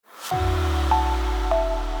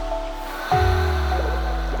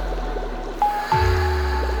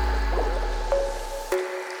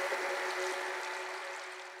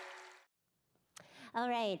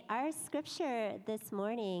our scripture this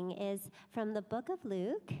morning is from the book of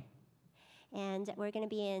Luke, and we're going to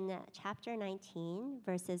be in chapter 19,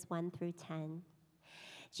 verses 1 through 10.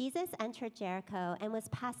 Jesus entered Jericho and was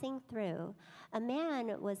passing through. A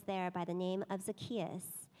man was there by the name of Zacchaeus.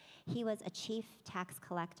 He was a chief tax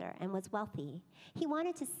collector and was wealthy. He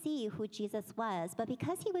wanted to see who Jesus was, but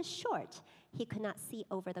because he was short, he could not see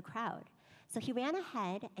over the crowd. So he ran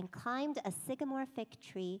ahead and climbed a sycamore fig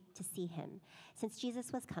tree to see him, since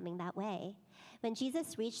Jesus was coming that way. When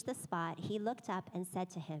Jesus reached the spot, he looked up and said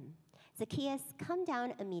to him, "Zacchaeus, come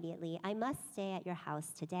down immediately. I must stay at your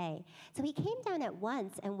house today." So he came down at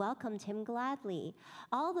once and welcomed him gladly.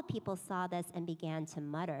 All the people saw this and began to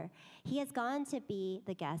mutter, "He has gone to be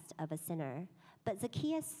the guest of a sinner." But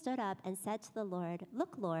Zacchaeus stood up and said to the Lord,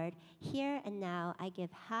 "Look, Lord, here and now I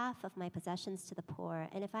give half of my possessions to the poor,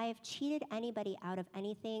 and if I have cheated anybody out of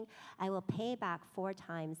anything, I will pay back 4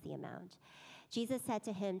 times the amount." Jesus said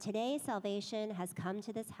to him, "Today salvation has come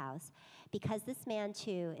to this house, because this man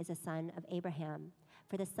too is a son of Abraham.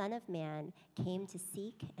 For the Son of Man came to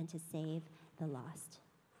seek and to save the lost."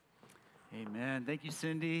 Amen. Thank you,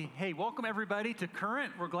 Cindy. Hey, welcome everybody to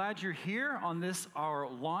Current. We're glad you're here on this, our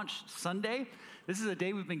launch Sunday. This is a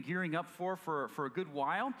day we've been gearing up for a good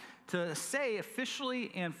while to say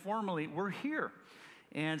officially and formally, we're here.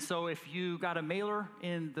 And so if you got a mailer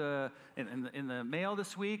in the mail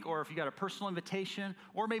this week, or if you got a personal invitation,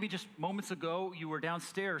 or maybe just moments ago you were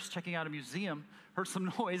downstairs checking out a museum, heard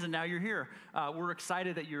some noise, and now you're here. We're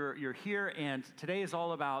excited that you're here, and today is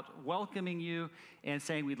all about welcoming you and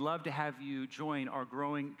saying we'd love to have you join our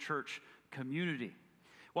growing church community.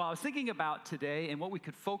 Well, I was thinking about today and what we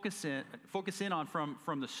could focus in on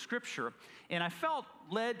from the scripture, and I felt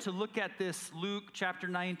led to look at this Luke chapter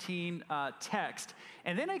 19 text,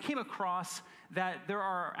 and then I came across that there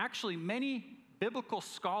are actually many biblical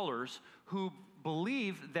scholars who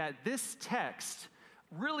believe that this text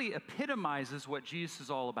really epitomizes what Jesus is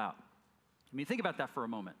all about. I mean, think about that for a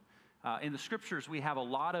moment. In the scriptures, we have a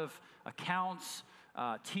lot of accounts,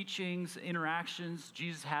 teachings, interactions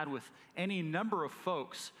Jesus had with any number of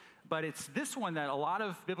folks, but it's this one that a lot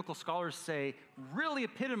of biblical scholars say really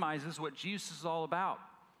epitomizes what Jesus is all about.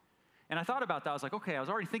 And I thought about that. I was like, okay, I was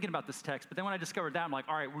already thinking about this text, but then when I discovered that, I'm like,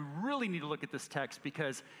 all right, we really need to look at this text,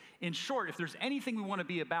 because in short, if there's anything we want to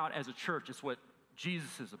be about as a church, it's what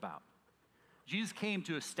Jesus is about. Jesus came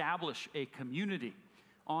to establish a community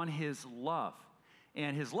on his love.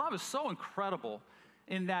 And his love is so incredible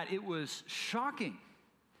in that it was shocking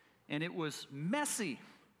and it was messy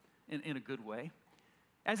in a good way,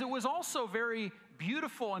 as it was also very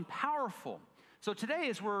beautiful and powerful. So today,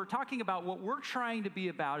 as we're talking about what we're trying to be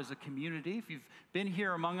about as a community, if you've been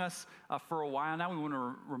here among us for a while now, we want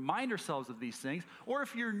to remind ourselves of these things. Or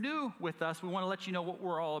if you're new with us, we want to let you know what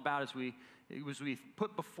we're all about as we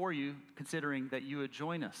put before you, considering that you would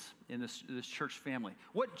join us in this church family.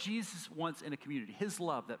 What Jesus wants in a community, his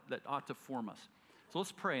love that ought to form us. So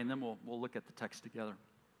let's pray, and then we'll look at the text together.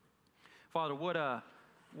 Father, what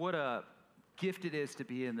a gift it is to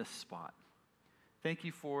be in this spot. Thank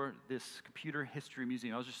you for this Computer History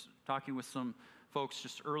Museum. I was just talking with some folks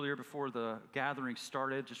just earlier before the gathering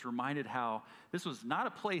started, just reminded how this was not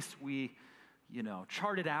a place we,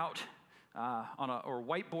 charted out or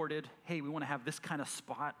whiteboarded. Hey, we want to have this kind of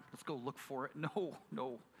spot. Let's go look for it.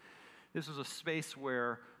 No. This was a space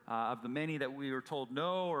where, of the many that we were told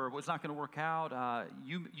no or was not going to work out,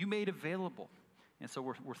 you made available. And so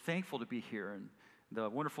we're thankful to be here, and the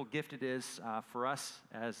wonderful gift it is for us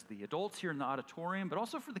as the adults here in the auditorium, but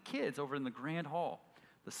also for the kids over in the grand hall,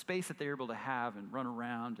 the space that they're able to have and run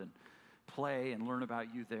around and play and learn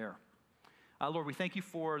about you there. Lord, we thank you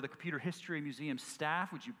for the Computer History Museum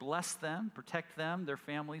staff. Would you bless them, protect them, their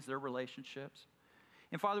families, their relationships?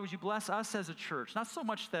 And Father, would you bless us as a church? Not so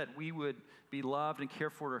much that we would be loved and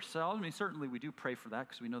cared for ourselves. I mean, certainly we do pray for that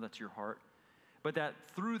because we know that's your heart. But that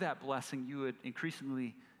through that blessing, you would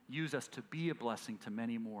increasingly use us to be a blessing to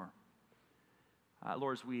many more.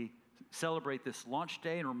 Lord, as we celebrate this launch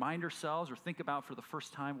day and remind ourselves or think about for the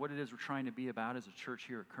first time what it is we're trying to be about as a church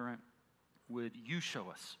here at Current, would you show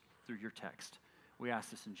us through your text? We ask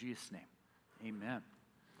this in Jesus' name. Amen.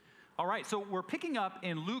 All right, so we're picking up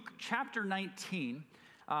in Luke chapter 19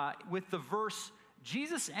 with the verse,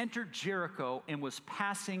 Jesus entered Jericho and was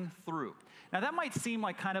passing through. Now that might seem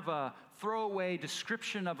like kind of a throwaway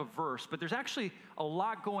description of a verse, but there's actually a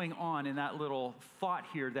lot going on in that little thought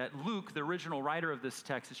here that Luke, the original writer of this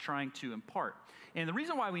text, is trying to impart. And the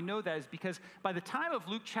reason why we know that is because by the time of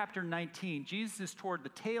Luke chapter 19, Jesus is toward the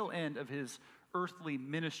tail end of his earthly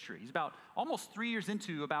ministry. He's about almost 3 years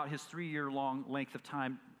into about his 3-year long length of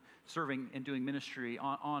time serving and doing ministry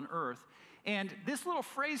on earth. And this little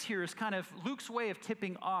phrase here is kind of Luke's way of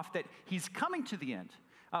tipping off that he's coming to the end.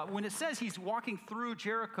 When it says he's walking through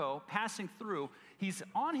Jericho, passing through, he's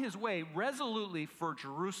on his way resolutely for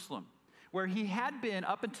Jerusalem, where he had been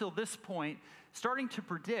up until this point starting to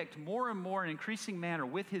predict more and more in increasing manner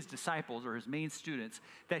with his disciples or his main students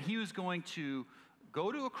that he was going to go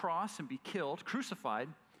to a cross and be killed, crucified,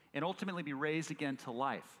 and ultimately be raised again to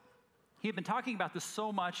life. He had been talking about this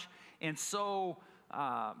so much and so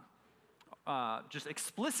just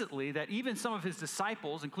explicitly that even some of his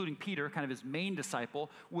disciples, including Peter, kind of his main disciple,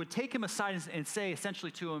 would take him aside and say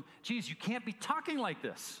essentially to him, geez, you can't be talking like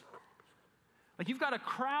this. Like, you've got a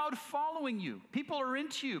crowd following you. People are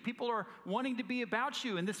into you. People are wanting to be about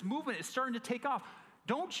you, and this movement is starting to take off.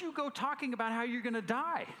 Don't you go talking about how you're going to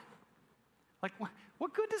die. Like,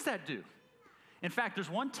 what good does that do? In fact, there's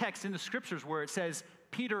one text in the scriptures where it says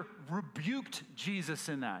Peter rebuked Jesus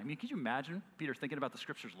in that. I mean, could you imagine Peter thinking about the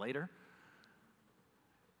scriptures later?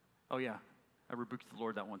 Oh, yeah, I rebuked the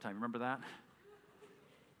Lord that one time. Remember that?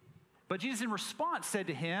 But Jesus, in response, said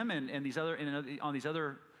to him and on these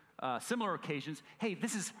other similar occasions, hey,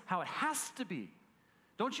 this is how it has to be.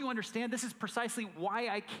 Don't you understand? This is precisely why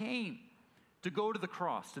I came, to go to the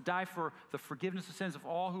cross, to die for the forgiveness of sins of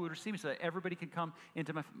all who would receive me, so that everybody can come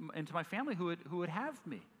into my family who would have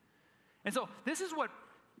me. And so this is what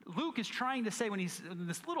Luke is trying to say when he's in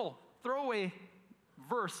this little throwaway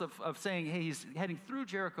verse of saying, hey, he's heading through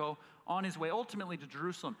Jericho on his way ultimately to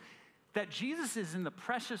Jerusalem, that Jesus is in the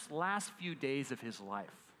precious last few days of his life.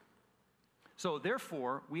 So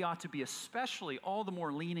therefore, we ought to be especially all the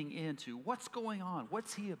more leaning into what's going on,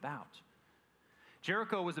 what's he about?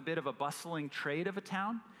 Jericho was a bit of a bustling trade of a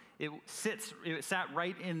town. It sat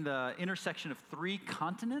right in the intersection of 3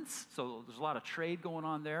 continents, so there's a lot of trade going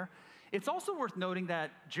on there. It's also worth noting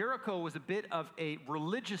that Jericho was a bit of a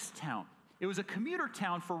religious town. It was a commuter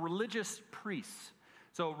town for religious priests.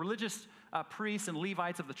 So religious priests and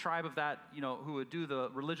Levites of the tribe of that, who would do the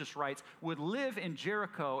religious rites, would live in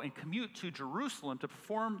Jericho and commute to Jerusalem to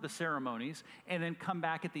perform the ceremonies and then come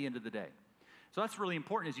back at the end of the day. So that's really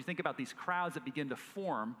important as you think about these crowds that begin to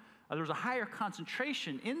form. There's a higher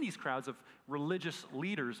concentration in these crowds of religious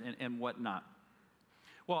leaders and whatnot.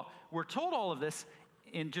 Well, we're told all of this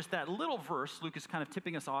in just that little verse. Luke is kind of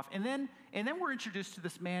tipping us off. And then we're introduced to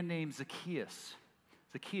this man named Zacchaeus.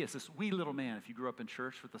 Zacchaeus, this wee little man, if you grew up in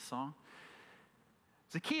church with the song.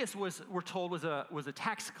 Zacchaeus we're told, was a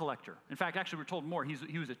tax collector. In fact, actually, we're told more.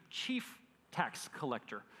 He was a chief tax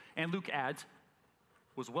collector. And Luke adds,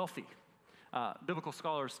 was wealthy. Biblical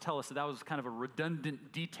scholars tell us that was kind of a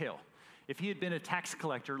redundant detail. If he had been a tax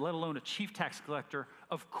collector, let alone a chief tax collector,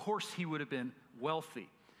 of course he would have been wealthy.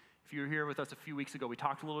 If you were here with us a few weeks ago, we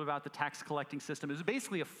talked a little bit about the tax collecting system. It was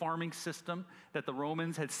basically a farming system that the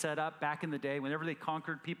Romans had set up back in the day. Whenever they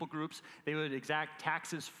conquered people groups, they would exact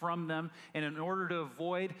taxes from them. And in order to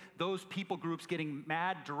avoid those people groups getting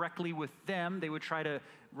mad directly with them, they would try to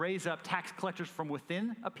raise up tax collectors from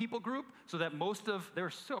within a people group so that they were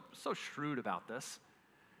so shrewd about this,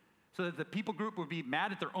 so that the people group would be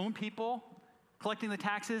mad at their own people collecting the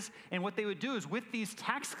taxes. And what they would do is with these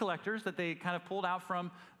tax collectors that they kind of pulled out from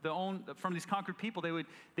these conquered people, they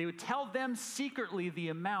would tell them secretly the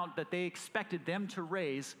amount that they expected them to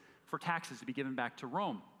raise for taxes to be given back to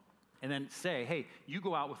Rome. And then say, hey, you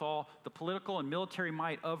go out with all the political and military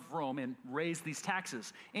might of Rome and raise these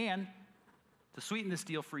taxes. And to sweeten this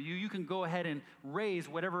deal for you, you can go ahead and raise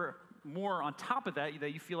whatever more on top of that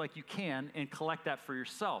you feel like you can and collect that for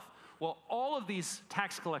yourself. Well, all of these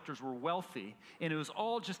tax collectors were wealthy, and it was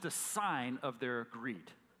all just a sign of their greed.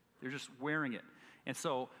 They're just wearing it. And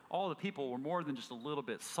so all the people were more than just a little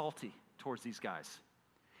bit salty towards these guys.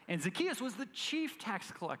 And Zacchaeus was the chief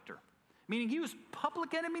tax collector, meaning he was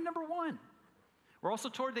public enemy number 1. We're also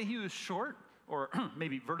told that he was short, or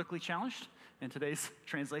maybe vertically challenged in today's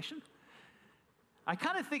translation. I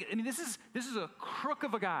kind of think, this is a crook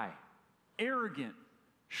of a guy, arrogant,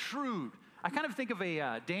 shrewd. I kind of think of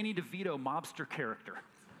a Danny DeVito mobster character.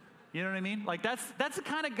 You know what I mean? Like that's the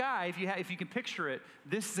kind of guy, if you can picture it,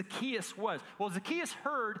 this Zacchaeus was. Well, Zacchaeus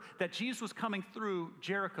heard that Jesus was coming through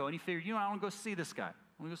Jericho, and he figured, I want to go see this guy.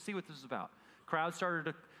 I want to go see what this is about. Crowds started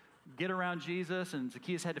to get around Jesus, and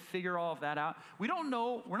Zacchaeus had to figure all of that out. We don't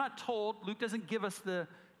know. We're not told. Luke doesn't give us the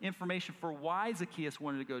information for why Zacchaeus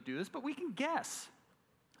wanted to go do this, but we can guess.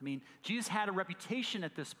 Jesus had a reputation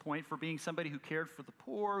at this point for being somebody who cared for the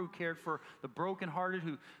poor, who cared for the brokenhearted,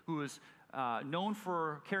 who was known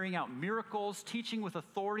for carrying out miracles, teaching with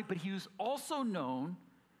authority, but he was also known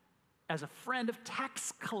as a friend of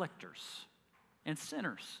tax collectors and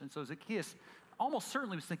sinners. And so Zacchaeus almost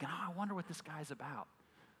certainly was thinking, I wonder what this guy's about.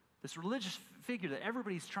 This religious figure that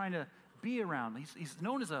everybody's trying to be around. He's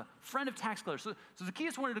known as a friend of tax collectors. So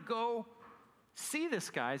Zacchaeus wanted to go see this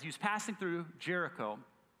guy as he was passing through Jericho.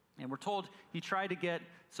 And we're told he tried to get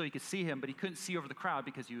so he could see him, but he couldn't see over the crowd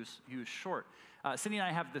because he was short. Cindy and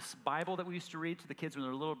I have this Bible that we used to read to the kids when they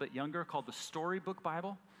were a little bit younger called the Storybook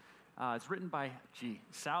Bible. It's written by,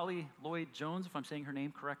 Sally Lloyd-Jones, if I'm saying her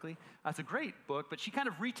name correctly. It's a great book, but she kind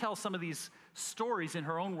of retells some of these stories in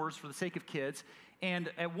her own words for the sake of kids. And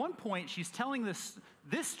at one point, she's telling this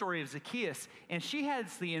story of Zacchaeus, and she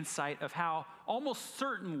has the insight of how almost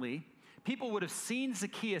certainly people would have seen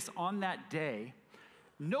Zacchaeus on that day,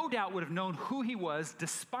 no doubt would have known who he was,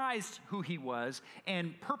 despised who he was,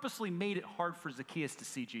 and purposely made it hard for Zacchaeus to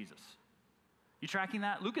see Jesus. You tracking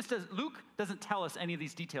that? Luke doesn't tell us any of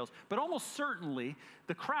these details, but almost certainly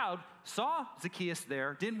the crowd saw Zacchaeus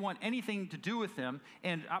there, didn't want anything to do with him,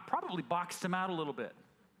 and probably boxed him out a little bit.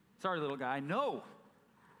 Sorry, little guy. No.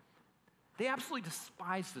 They absolutely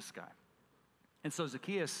despised this guy. And so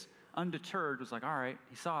Zacchaeus, undeterred, was like, all right,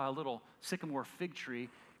 he saw a little sycamore fig tree,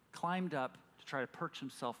 climbed up to try to perch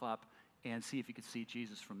himself up and see if he could see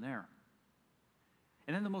Jesus from there.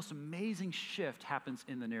 And then the most amazing shift happens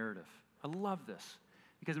in the narrative. I love this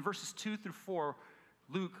because in verses 2 through 4,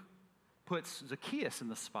 Luke puts Zacchaeus in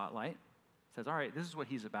the spotlight, says, all right, this is what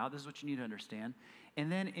he's about. This is what you need to understand.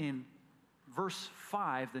 And then in verse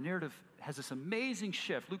 5, the narrative has this amazing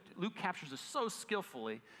shift. Luke captures this so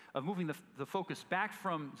skillfully of moving the focus back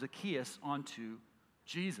from Zacchaeus onto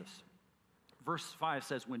Jesus. Verse 5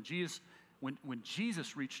 says, when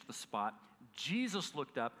Jesus reached the spot, Jesus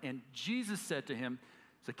looked up and Jesus said to him,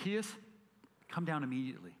 Zacchaeus, come down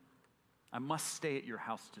immediately. I must stay at your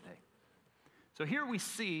house today. So here we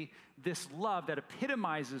see this love that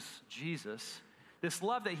epitomizes Jesus, this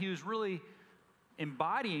love that he was really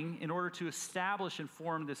embodying in order to establish and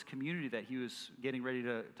form this community that he was getting ready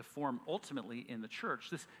to form ultimately in the church.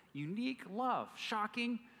 This unique love,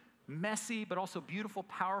 shocking, messy, but also beautiful,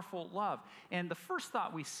 powerful love. And the first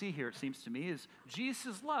thought we see here, it seems to me, is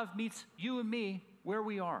Jesus' love meets you and me where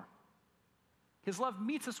we are. His love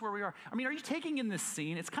meets us where we are. I mean, are you taking in this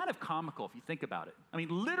scene? It's kind of comical if you think about it. I mean,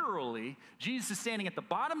 literally, Jesus is standing at the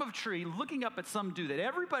bottom of a tree looking up at some dude that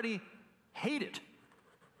everybody hated,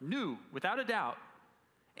 knew without a doubt,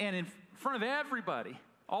 and in front of everybody,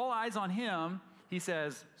 all eyes on him, he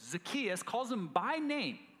says, Zacchaeus, calls him by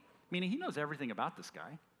name, meaning he knows everything about this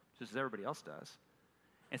guy, just as everybody else does,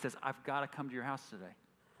 and says, I've got to come to your house today.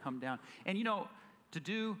 Come down. And you know, to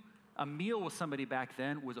do a meal with somebody back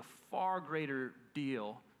then was a far greater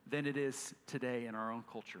deal than it is today in our own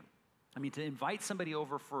culture. I mean, to invite somebody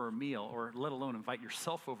over for a meal, or let alone invite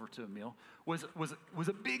yourself over to a meal, was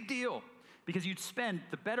a big deal because you'd spend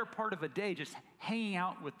the better part of a day just hanging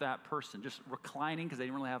out with that person, just reclining because they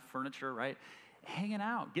didn't really have furniture, right? Hanging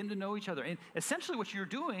out, getting to know each other. And essentially what you're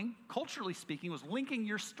doing, culturally speaking, was linking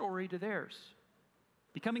your story to theirs,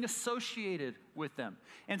 becoming associated with them.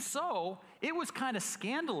 And so it was kind of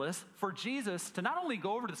scandalous for Jesus to not only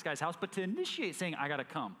go over to this guy's house, but to initiate saying, I got to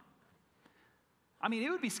come. I mean,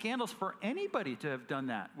 it would be scandalous for anybody to have done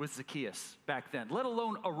that with Zacchaeus back then, let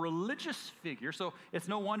alone a religious figure. So it's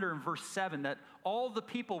no wonder in verse 7 that all the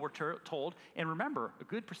people were told, and remember, a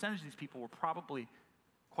good percentage of these people were probably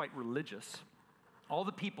quite religious. All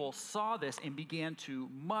the people saw this and began to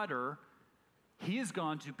mutter, he is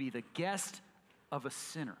going to be the guest of a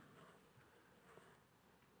sinner.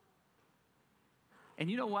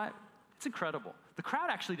 And you know what? It's incredible. The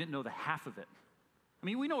crowd actually didn't know the half of it. I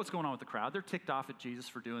mean, we know what's going on with the crowd. They're ticked off at Jesus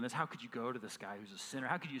for doing this. How could you go to this guy who's a sinner?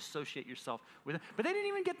 How could you associate yourself with him? But they didn't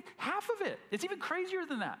even get half of it. It's even crazier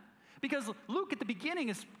than that. Because Luke at the beginning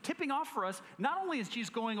is tipping off for us, not only is Jesus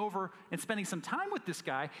going over and spending some time with this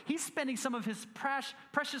guy, he's spending some of his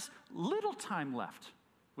precious little time left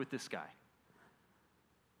with this guy.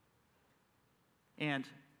 And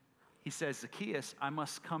he says, Zacchaeus, I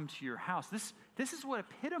must come to your house. This is what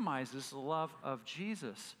epitomizes the love of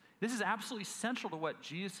Jesus. This is absolutely central to what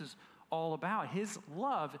Jesus is all about. His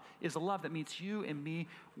love is a love that meets you and me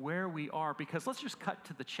where we are. Because let's just cut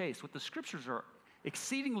to the chase. What the scriptures are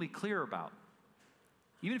exceedingly clear about,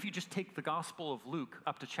 even if you just take the Gospel of Luke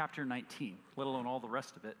up to chapter 19, let alone all the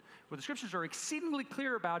rest of it, what the scriptures are exceedingly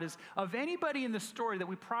clear about is of anybody in this story that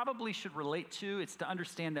we probably should relate to, it's to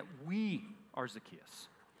understand that we are Zacchaeus.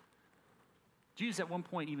 Jesus at one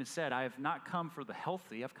point even said, I have not come for the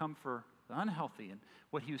healthy, I've come for the unhealthy. And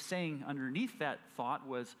what he was saying underneath that thought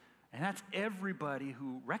was, and that's everybody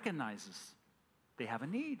who recognizes they have a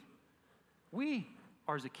need. We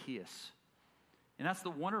are Zacchaeus. And that's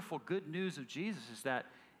the wonderful good news of Jesus, is that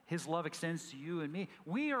his love extends to you and me.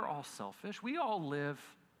 We are all selfish. We all live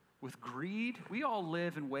with greed. We all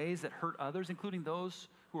live in ways that hurt others, including those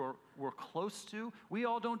we're close to. We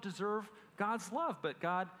all don't deserve God's love, but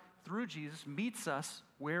God, through Jesus, meets us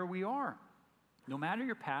where we are. No matter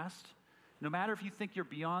your past, no matter if you think you're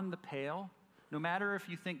beyond the pale, no matter if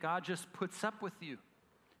you think God just puts up with you,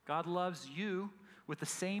 God loves you with the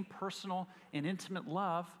same personal and intimate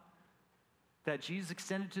love that Jesus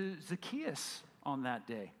extended to Zacchaeus on that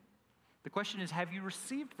day. The question is, have you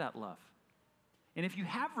received that love? And if you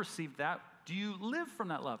have received that, do you live from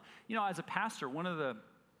that love? You know, as a pastor, one of the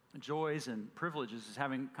joys and privileges is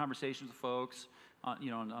having conversations with folks,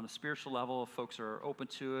 on a spiritual level. Folks are open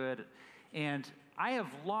to it. And I have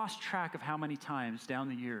lost track of how many times down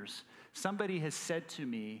the years somebody has said to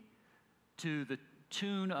me to the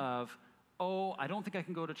tune of, oh, I don't think I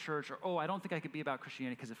can go to church, or oh, I don't think I could be about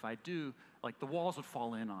Christianity because if I do, like the walls would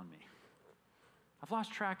fall in on me. I've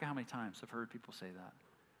lost track of how many times I've heard people say that.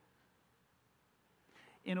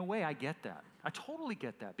 In a way, I get that. I totally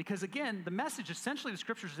get that. Because again, the message, essentially, the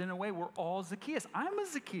scriptures, in a way, we're all Zacchaeus. I'm a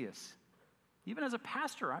Zacchaeus. Even as a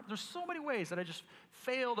pastor, there's so many ways that I just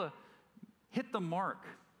fail to hit the mark.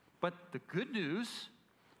 But the good news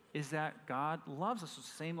is that God loves us with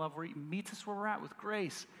the same love where he meets us where we're at with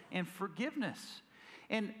grace and forgiveness.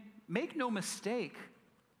 And make no mistake,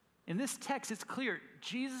 in this text, it's clear,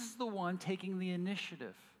 Jesus is the one taking the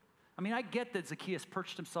initiative. I mean, I get that Zacchaeus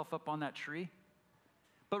perched himself up on that tree.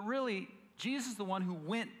 But really, Jesus is the one who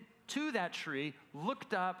went to that tree,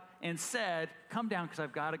 looked up, and said, come down because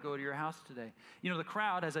I've got to go to your house today. You know, the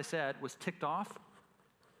crowd, as I said, was ticked off.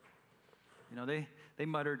 You know, they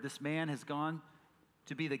muttered, this man has gone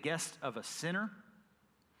to be the guest of a sinner.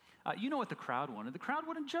 You know what the crowd wanted? The crowd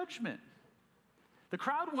wanted judgment. The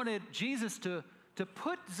crowd wanted Jesus to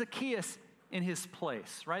put Zacchaeus in his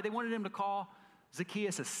place, right? They wanted him to call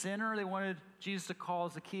Zacchaeus a sinner. They wanted Jesus to call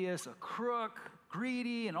Zacchaeus a crook,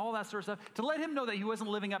 greedy, and all that sort of stuff, to let him know that he wasn't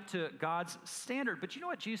living up to God's standard. But you know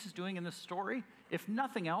what Jesus is doing in this story? If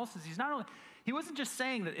nothing else, is he wasn't just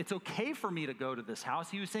saying that it's okay for me to go to this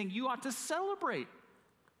house. He was saying you ought to celebrate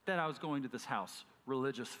that I was going to this house,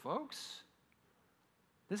 religious folks.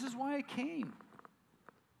 This is why I came.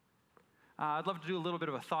 I'd love to do a little bit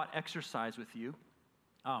of a thought exercise with you.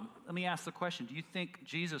 Let me ask the question, do you think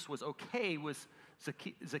Jesus was okay with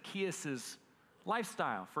Zacchaeus'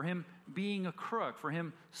 lifestyle, for him being a crook, for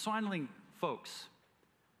him swindling folks?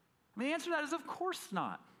 I mean, the answer to that is of course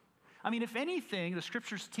not. I mean, if anything, the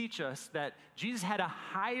scriptures teach us that Jesus had a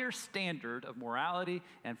higher standard of morality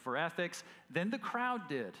and for ethics than the crowd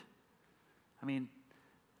did. I mean,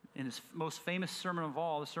 in his most famous sermon of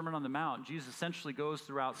all, the Sermon on the Mount, Jesus essentially goes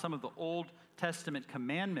throughout some of the Old Testament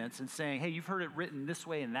commandments and saying, hey, you've heard it written this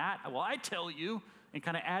way and that. Well, I tell you, and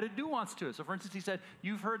kind of added nuance to it. So for instance, he said,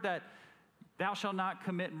 you've heard that thou shalt not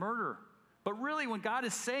commit murder. But really, when God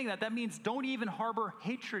is saying that, that means don't even harbor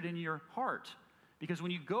hatred in your heart. Because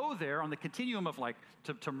when you go there on the continuum of like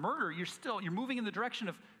to murder, you're moving in the direction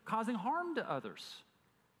of causing harm to others.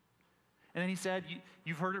 And then he said,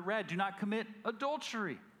 you've heard it read, do not commit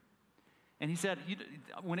adultery. And he said,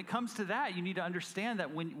 when it comes to that, you need to understand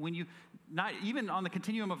that when you, not even on the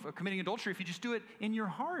continuum of committing adultery, if you just do it in your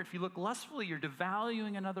heart, if you look lustfully, you're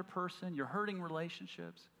devaluing another person, you're hurting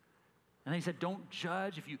relationships. And then he said, don't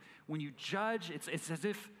judge. When you judge, it's as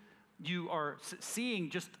if you are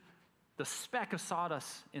seeing just the speck of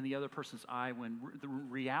sawdust in the other person's eye, when the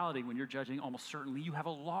reality, when you're judging, almost certainly you have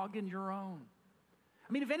a log in your own.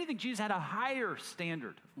 I mean, if anything, Jesus had a higher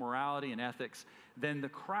standard of morality and ethics than the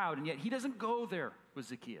crowd, and yet he doesn't go there with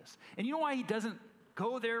Zacchaeus. And you know why he doesn't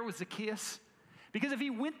go there with Zacchaeus? Because if he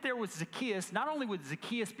went there with Zacchaeus, not only would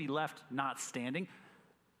Zacchaeus be left not standing,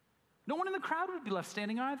 no one in the crowd would be left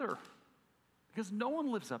standing either. Because no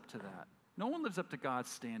one lives up to that. No one lives up to God's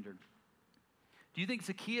standard. Do you think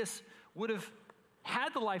Zacchaeus would have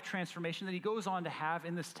had the life transformation that he goes on to have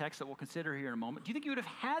in this text that we'll consider here in a moment? Do you think he would have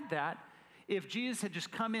had that if Jesus had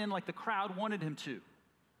just come in like the crowd wanted him to?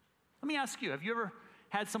 Let me ask you, have you ever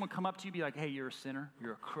had someone come up to you and be like, hey, you're a sinner,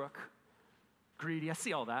 you're a crook, greedy, I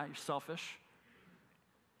see all that, you're selfish?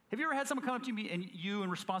 Have you ever had someone come up to you and you in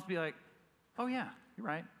response be like, oh yeah, you're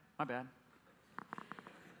right, my bad?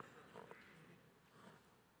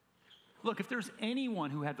 Look, if there's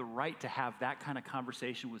anyone who had the right to have that kind of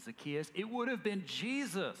conversation with Zacchaeus, it would have been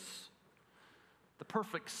Jesus, the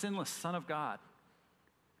perfect, sinless Son of God.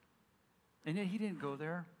 And yet he didn't go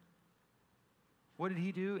there. What did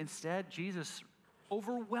he do? Instead, Jesus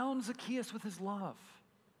overwhelmed Zacchaeus with his love,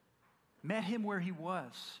 met him where he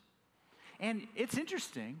was. And it's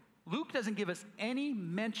interesting, Luke doesn't give us any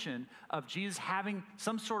mention of Jesus having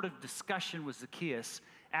some sort of discussion with Zacchaeus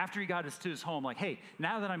after he got to his home, like, hey,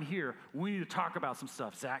 now that I'm here, we need to talk about some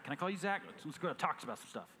stuff. Zach, can I call you Zach? Let's go talk about some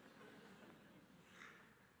stuff.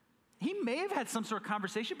 he may have had some sort of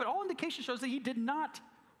conversation, but all indication shows that he did not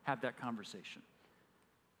have that conversation.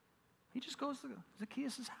 He just goes to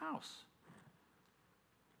Zacchaeus' house.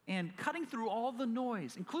 And cutting through all the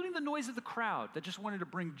noise, including the noise of the crowd that just wanted to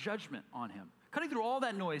bring judgment on him, cutting through all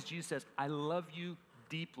that noise, Jesus says, I love you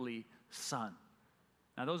deeply, son.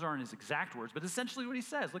 Now, those aren't his exact words, but essentially what he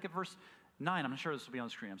says. Look at verse 9. I'm not sure this will be on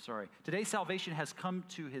the screen. I'm sorry. Today, salvation has come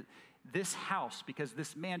to this house because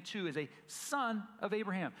this man, too, is a son of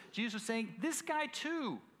Abraham. Jesus was saying, this guy,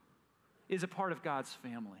 too, is a part of God's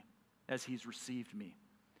family as he's received me.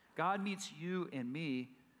 God meets you and me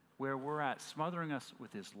where we're at, smothering us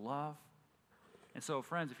with his love. And so,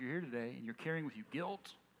 friends, if you're here today and you're carrying with you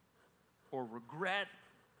guilt or regret,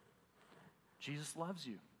 Jesus loves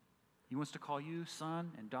you. He wants to call you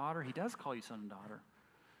son and daughter. He does call you son and daughter.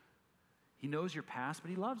 He knows your past, but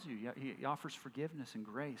he loves you. He offers forgiveness and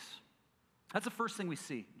grace. That's the first thing we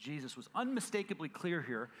see. Jesus was unmistakably clear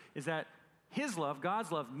here, is that his love,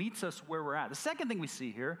 God's love, meets us where we're at. The second thing we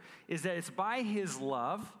see here is that it's by his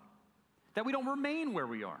love that we don't remain where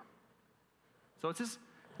we are. So it's his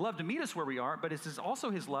love to meet us where we are, but it's also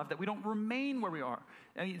his love that we don't remain where we are.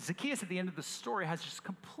 I mean, Zacchaeus at the end of the story has just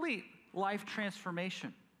complete life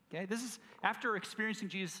transformation. Okay, this is after experiencing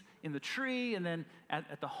Jesus in the tree and then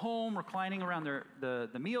at the home, reclining around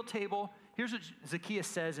the meal table. Here's what Zacchaeus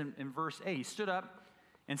says in verse 8. He stood up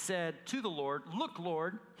and said to the Lord, look,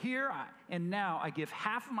 Lord, here and now I give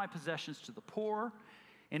half of my possessions to the poor,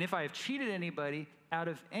 and if I have cheated anybody out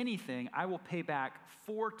of anything, I will pay back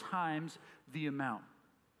 4 times the amount.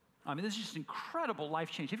 I mean, this is just incredible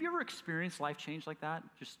life change. Have you ever experienced life change like that?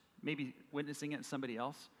 Just maybe witnessing it in somebody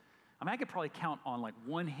else? I mean, I could probably count on like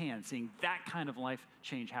one hand seeing that kind of life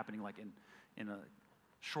change happening like in a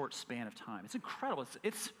short span of time. It's incredible.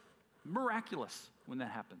 It's miraculous when that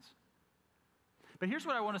happens. But here's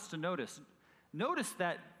what I want us to notice. Notice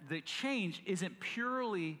that the change isn't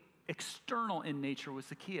purely external in nature with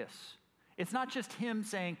Zacchaeus. It's not just him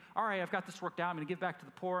saying, all right, I've got this worked out. I'm going to give back to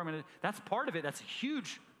the poor. That's part of it. That's a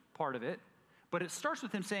huge part of it. But it starts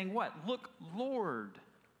with him saying what? Look, Lord.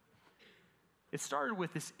 It started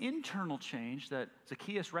with this internal change that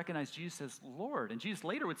Zacchaeus recognized Jesus as Lord. And Jesus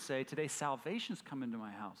later would say, today salvation's come into my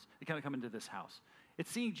house. It can come into this house. It's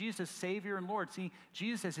seeing Jesus as Savior and Lord, seeing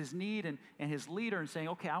Jesus as his need and his leader and saying,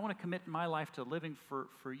 okay, I want to commit my life to living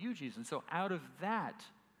for you, Jesus. And so out of that,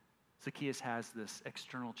 Zacchaeus has this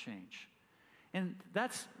external change. And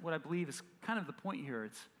that's what I believe is kind of the point here.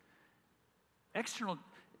 It's external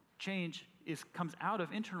change comes out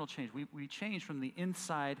of internal change. We change from the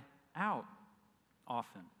inside out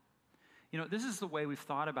often. You know, this is the way we've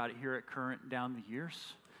thought about it here at Current down the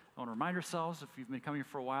years. I want to remind ourselves, if you've been coming here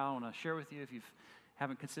for a while, I want to share with you, if you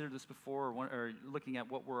haven't considered this before or looking at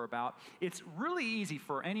what we're about, it's really easy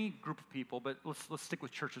for any group of people, but let's stick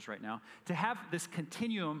with churches right now, to have this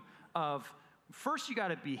continuum of first you got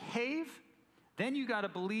to behave, then you got to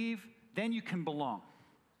believe, then you can belong.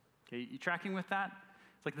 Okay, you tracking with that?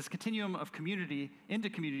 It's like this continuum of community into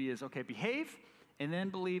community is, okay, behave, and then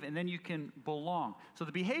believe, and then you can belong. So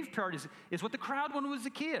the behave part is what the crowd wanted with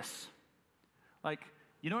Zacchaeus. Like,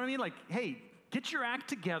 you know what I mean? Like, hey, get your act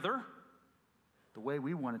together the way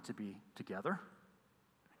we want it to be together.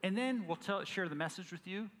 And then we'll share the message with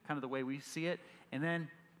you, kind of the way we see it. And then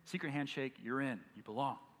secret handshake, you're in, you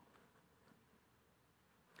belong.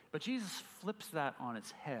 But Jesus flips that on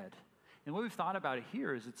its head. And what we've thought about it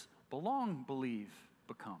here is it's belong, believe,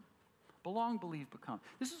 become. Belong, believe, become.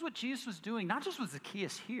 This is what Jesus was doing, not just with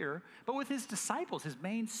Zacchaeus here, but with his disciples, his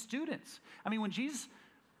main students. I mean, when Jesus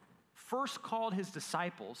first called his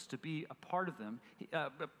disciples to be a part of them,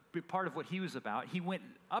 be part of what he was about, he went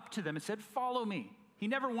up to them and said, follow me. He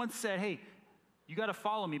never once said, hey, you got to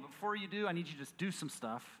follow me. But before you do, I need you to just do some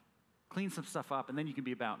stuff, clean some stuff up, and then you can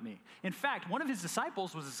be about me. In fact, one of his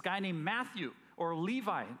disciples was this guy named Matthew, or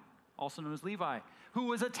Levi, also known as Levi, who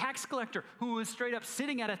was a tax collector, who was straight up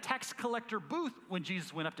sitting at a tax collector booth when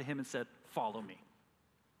Jesus went up to him and said, follow me.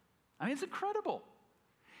 I mean, it's incredible.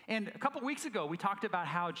 And a couple weeks ago, we talked about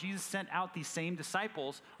how Jesus sent out these same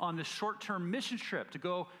disciples on this short-term mission trip to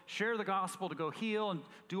go share the gospel, to go heal and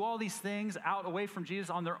do all these things out away from Jesus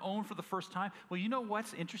on their own for the first time. Well, you know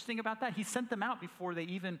what's interesting about that? He sent them out before they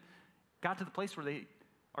even got to the place where they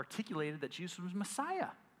articulated that Jesus was Messiah.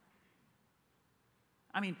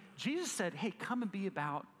 I mean, Jesus said, hey, come and be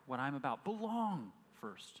about what I'm about. Belong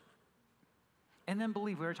first. And then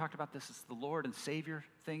believe. We already talked about this. It's the Lord and Savior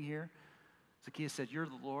thing here. Zacchaeus said, you're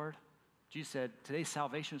the Lord. Jesus said, today's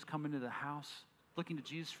salvation has come into the house. looking to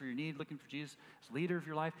Jesus for your need, looking for Jesus as leader of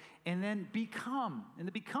your life, and then become. And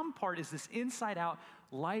the become part is this inside-out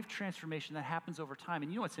life transformation that happens over time.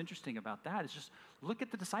 And you know what's interesting about that is just look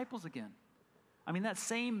at the disciples again. I mean, that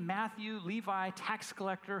same Matthew, Levi, tax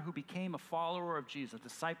collector who became a follower of Jesus, a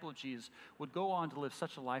disciple of Jesus, would go on to live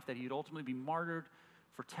such a life that he'd ultimately be martyred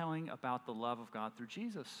for telling about the love of God through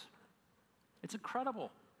Jesus. It's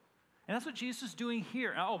incredible. And that's what Jesus is doing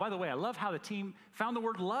here. Oh, by the way, I love how the team found the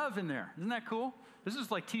word love in there. Isn't that cool? This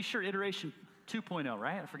is like t-shirt iteration 2.0,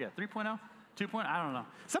 right? I forget, 3.0? 2.0? I don't know.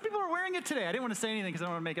 Some people are wearing it today. I didn't want to say anything because I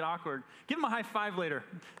don't want to make it awkward. Give them a high five later.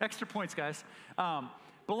 Extra points, guys.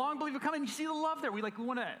 Belong, believe, come in. You see the love there. We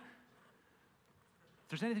want to, if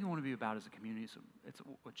there's anything we want to be about as a community, it's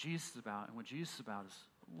what Jesus is about. And what Jesus is about is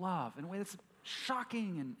love in a way that's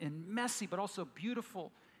shocking and messy, but also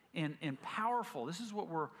beautiful and powerful. This is what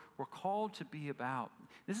we're called to be about.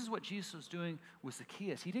 This is what Jesus was doing with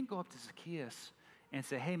Zacchaeus. He didn't go up to Zacchaeus and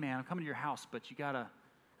say, hey man, I'm coming to your house, but you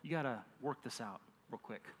gotta work this out real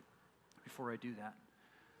quick before I do that.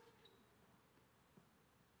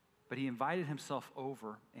 But he invited himself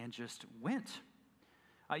over and just went.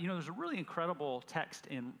 There's a really incredible text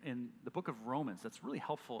in the book of Romans that's really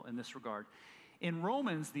helpful in this regard. In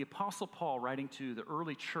Romans, the Apostle Paul, writing to the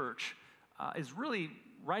early church, is really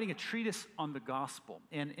writing a treatise on the gospel.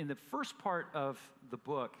 And in the first part of the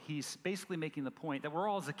book, he's basically making the point that we're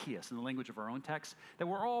all Zacchaeus, in the language of our own text, that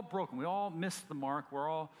we're all broken. We all miss the mark.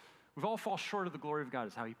 We've all fall short of the glory of God,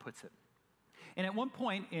 is how he puts it. And at one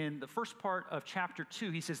point in the first part of chapter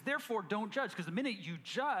 2, he says, therefore, don't judge, because the minute you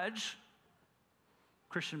judge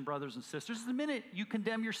Christian brothers and sisters, the minute you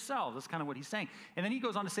condemn yourself. That's kind of what he's saying. And then he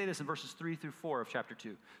goes on to say this in verses 3 through 4 of chapter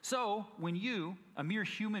 2. So when you, a mere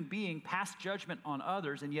human being, pass judgment on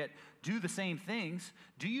others and yet do the same things,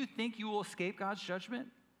 do you think you will escape God's judgment?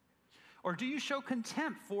 Or do you show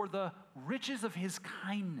contempt for the riches of his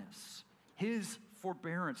kindness, his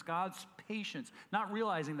forbearance, God's patience, not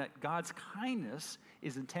realizing that God's kindness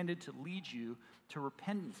is intended to lead you to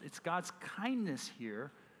repentance? It's God's kindness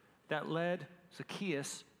here that led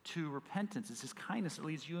Zacchaeus to repentance. It's his kindness that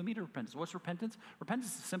leads you and me to repentance. What's repentance?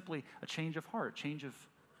 Repentance is simply a change of heart, a change of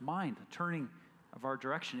mind, a turning of our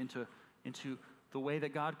direction into the way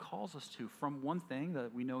that God calls us to, from one thing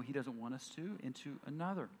that we know he doesn't want us to, into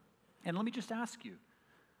another. And let me just ask you,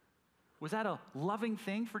 was that a loving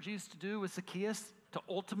thing for Jesus to do with Zacchaeus, to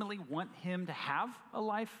ultimately want him to have a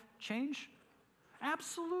life change?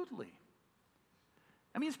 Absolutely.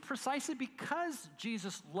 I mean, it's precisely because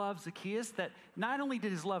Jesus loved Zacchaeus that not only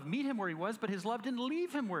did his love meet him where he was, but his love didn't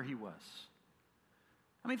leave him where he was.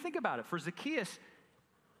 I mean, think about it. For Zacchaeus,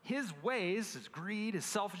 his ways, his greed, his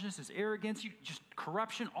selfishness, his arrogance, just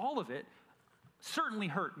corruption, all of it certainly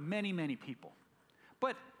hurt many, many people.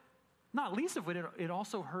 But not least of it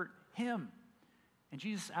also hurt him. And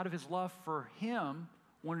Jesus, out of his love for him,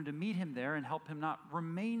 wanted to meet him there and help him not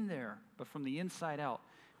remain there, but from the inside out,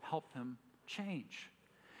 help him change.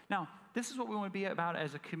 Now, this is what we want to be about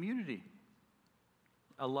as a community.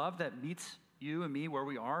 A love that meets you and me where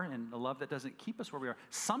we are, and a love that doesn't keep us where we are.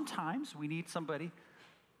 Sometimes we need somebody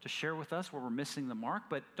to share with us where we're missing the mark,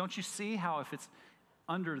 but don't you see how if it's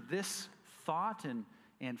under this thought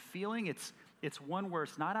and feeling, it's one where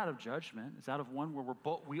it's not out of judgment. It's out of one where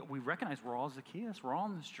we recognize we're all Zacchaeus. We're all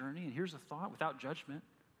on this journey, and here's a thought without judgment.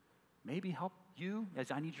 Maybe help you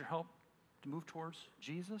as I need your help to move towards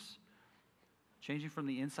Jesus. Changing from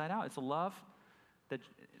the inside out. It's a love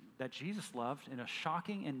that Jesus loved in a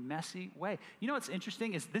shocking and messy way. You know what's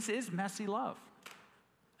interesting is this is messy love.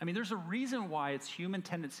 I mean, there's a reason why it's human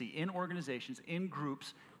tendency in organizations, in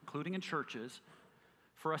groups, including in churches,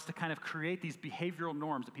 for us to kind of create these behavioral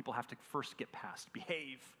norms that people have to first get past.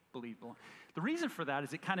 Behave, believe, belong. The reason for that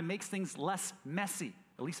is it kind of makes things less messy,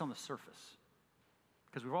 at least on the surface.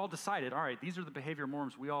 Because we've all decided, all right, these are the behavioral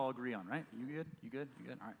norms we all agree on, right? You good? You good? You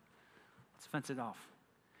good? All right. Let's fence it off.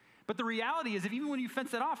 But the reality is, if even when you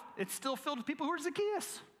fence it off, it's still filled with people who are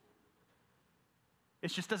Zacchaeus. It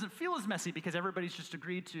just doesn't feel as messy because everybody's just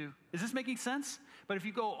agreed to, is this making sense? But if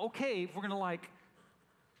you go, okay, if we're going to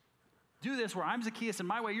do this where I'm Zacchaeus and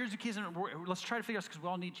my way, you're Zacchaeus, and let's try to figure out because we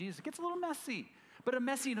all need Jesus. It gets a little messy, but a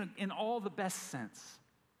messy in all the best sense.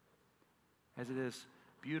 As it is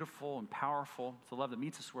beautiful and powerful. It's a love that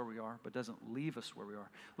meets us where we are, but doesn't leave us where we are.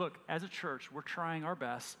 Look, as a church, we're trying our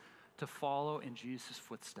best to follow in Jesus'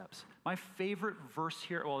 footsteps. My favorite verse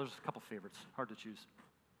here, well, there's a couple favorites, hard to choose.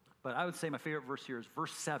 But I would say my favorite verse here is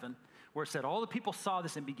verse 7, where it said, all the people saw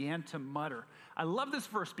this and began to mutter. I love this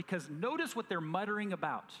verse because notice what they're muttering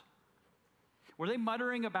about. Were they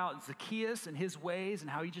muttering about Zacchaeus and his ways and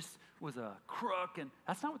how he just was a crook? And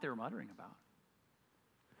that's not what they were muttering about.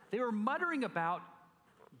 They were muttering about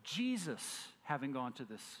Jesus having gone to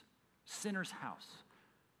this sinner's house.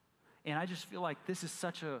 And I just feel like this is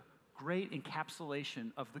such a great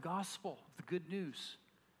encapsulation of the gospel, of the good news.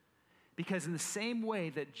 Because in the same way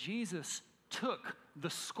that Jesus took the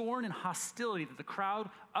scorn and hostility that the crowd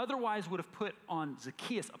otherwise would have put on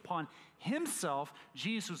Zacchaeus upon himself,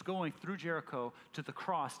 Jesus was going through Jericho to the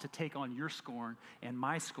cross to take on your scorn and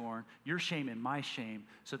my scorn, your shame and my shame,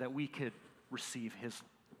 so that we could receive his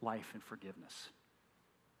life and forgiveness.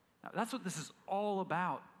 Now, that's what this is all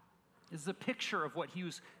about. It's a picture of what he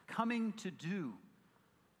was coming to do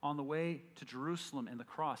on the way to Jerusalem and the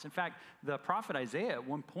cross. In fact, the prophet Isaiah at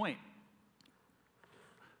one point,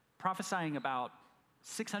 prophesying about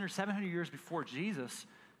 600, 700 years before Jesus,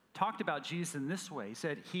 talked about Jesus in this way. He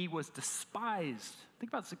said he was despised.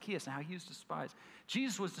 Think about Zacchaeus and how he was despised.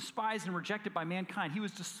 Jesus was despised and rejected by mankind. He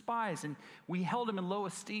was despised, and we held him in low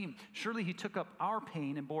esteem. Surely he took up our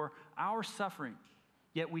pain and bore our suffering.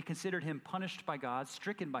 Yet we considered him punished by God,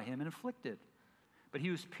 stricken by him, and afflicted. But he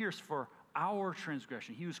was pierced for our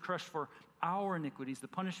transgression. He was crushed for our iniquities. The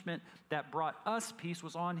punishment that brought us peace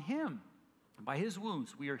was on him. And by his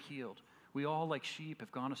wounds we are healed. We all like sheep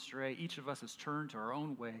have gone astray. Each of us has turned to our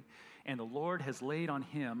own way. And the Lord has laid on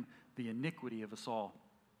him the iniquity of us all.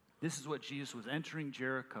 This is what Jesus was entering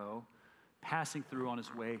Jericho, passing through on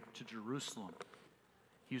his way to Jerusalem.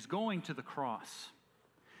 He was going to the cross.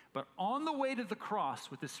 But on the way to the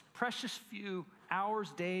cross, with this precious few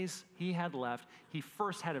hours, days he had left, he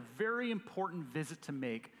first had a very important visit to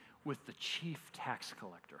make with the chief tax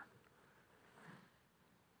collector.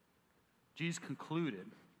 Jesus concluded,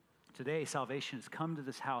 today salvation has come to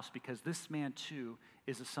this house because this man too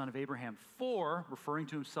is a son of Abraham. For, referring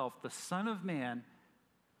to himself, the Son of Man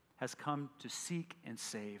has come to seek and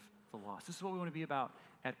save the lost. This is what we want to be about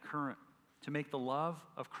at Current, to make the love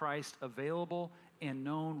of Christ available and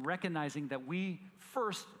known, recognizing that we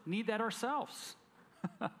first need that ourselves.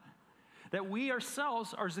 That we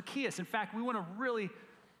ourselves are Zacchaeus. In fact, we want to really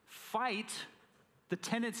fight the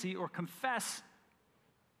tendency or confess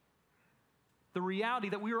the reality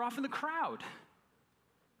that we are often the crowd.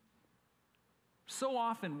 So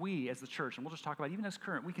often we as the church, and we'll just talk about even as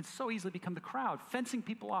Current, we can so easily become the crowd, fencing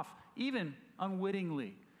people off, even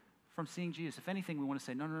unwittingly, from seeing Jesus. If anything, we want to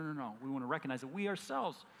say, no. We want to recognize that we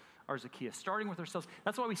ourselves are Zacchaeus, starting with ourselves.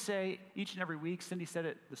 That's why we say each and every week, Cindy said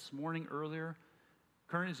it this morning earlier,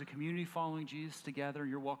 Current is a community following Jesus together.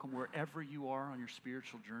 You're welcome wherever you are on your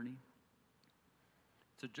spiritual journey.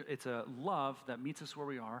 It's a love that meets us where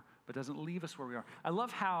we are, but doesn't leave us where we are. I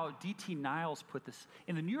love how D.T. Niles put this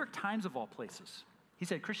in the New York Times of all places. He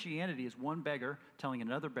said Christianity is one beggar telling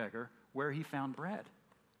another beggar where he found bread.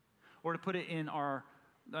 Or to put it in our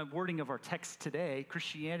wording of our text today,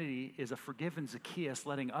 Christianity is a forgiven Zacchaeus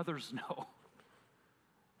letting others know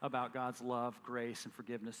about God's love, grace, and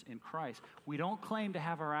forgiveness in Christ. We don't claim to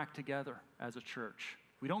have our act together as a church.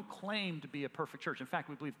 We don't claim to be a perfect church. In fact,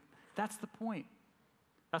 we believe that's the point.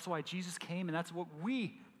 That's why Jesus came, and that's what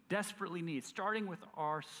we desperately need, starting with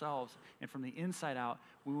ourselves. And from the inside out,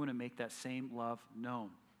 we want to make that same love known.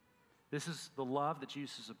 This is the love that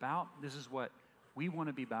Jesus is about. This is what we want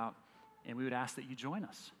to be about, and we would ask that you join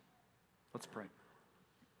us. Let's pray.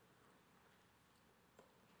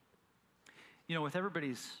 You know, with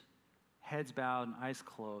everybody's heads bowed and eyes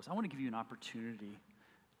closed, I want to give you an opportunity.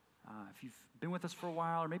 If you've been with us for a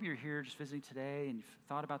while, or maybe you're here just visiting today and you've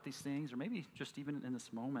thought about these things, or maybe just even in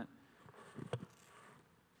this moment,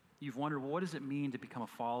 you've wondered, well, what does it mean to become a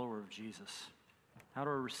follower of Jesus? How do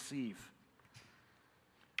I receive?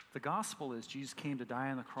 The gospel is Jesus came to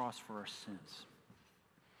die on the cross for our sins.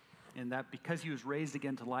 And that because he was raised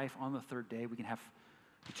again to life on the third day, we can have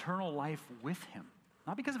eternal life with him.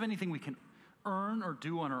 Not because of anything we can earn or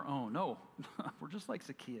do on our own. No, we're just like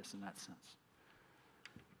Zacchaeus in that sense.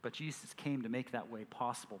 But Jesus came to make that way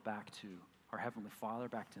possible back to our Heavenly Father,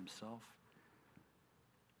 back to himself.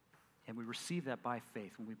 And we receive that by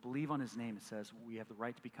faith. When we believe on his name, it says we have the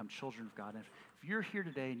right to become children of God. And if you're here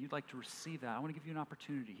today and you'd like to receive that, I want to give you an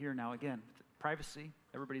opportunity here now. Again, privacy,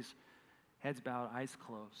 everybody's heads bowed, eyes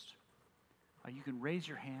closed. You can raise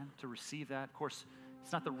your hand to receive that. Of course,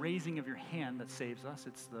 it's not the raising of your hand that saves us.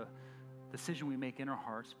 It's the decision we make in our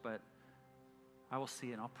hearts, but I will see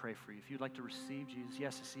it and I'll pray for you. If you'd like to receive Jesus,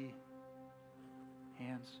 yes, I see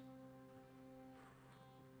hands.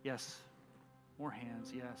 Yes, more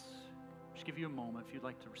hands, yes. Just give you a moment if you'd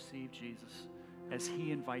like to receive Jesus as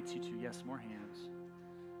he invites you to. Yes, more hands.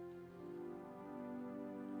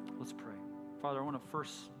 Let's pray. Father, I want to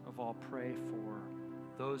first of all pray for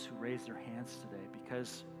those who raised their hands today,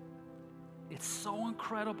 because it's so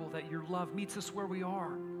incredible that your love meets us where we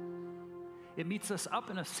are. It meets us up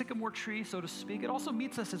in a sycamore tree, so to speak. It also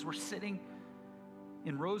meets us as we're sitting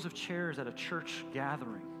in rows of chairs at a church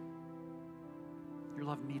gathering. Your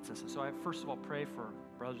love meets us. And so I first of all pray for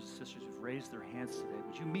brothers and sisters who've raised their hands today.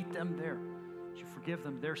 Would you meet them there? Would you forgive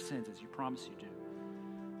them their sins as you promise you do?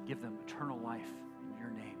 Give them eternal life in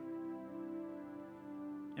your name.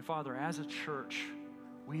 And Father, as a church,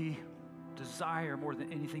 we desire more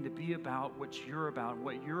than anything to be about what you're about. And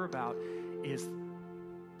what you're about is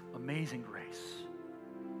amazing grace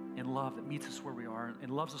and love that meets us where we are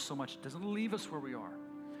and loves us so much it doesn't leave us where we are.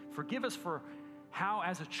 Forgive us for how,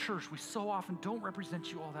 as a church, we so often don't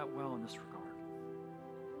represent you all that well in this regard.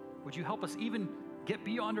 Would you help us even get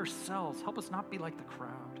beyond ourselves? Help us not be like the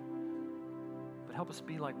crowd, but help us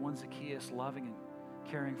be like one Zacchaeus, loving and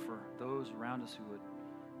caring for those around us who would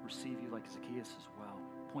receive you like Zacchaeus as well.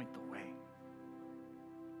 Point the way.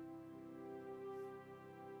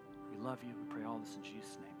 We love you. We pray all this in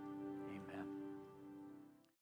Jesus' name.